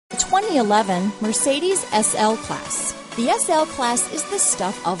2011 Mercedes SL Class. The SL Class is the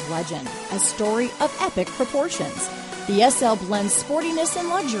stuff of legend, a story of epic proportions. The SL blends sportiness and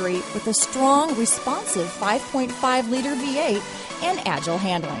luxury with a strong, responsive 5.5-liter V8 and agile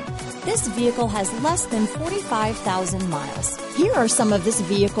handling. This vehicle has less than 45,000 miles. Here are some of this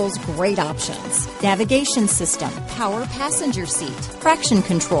vehicle's great options: navigation system, power passenger seat, traction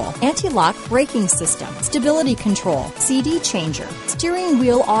control, anti-lock braking system, stability control, CD changer, steering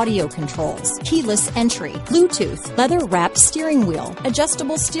wheel audio controls, keyless entry, Bluetooth, leather-wrapped steering wheel,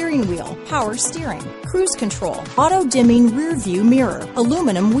 adjustable steering wheel, power steering, cruise control, auto-dimming rear-view mirror,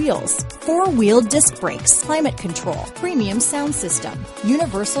 aluminum wheels, four-wheel disc brakes, climate control, premium sound system,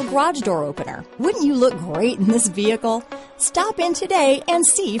 universal garage door opener. Wouldn't you look great in this vehicle? Stop in today and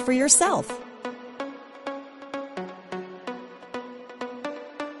see for yourself.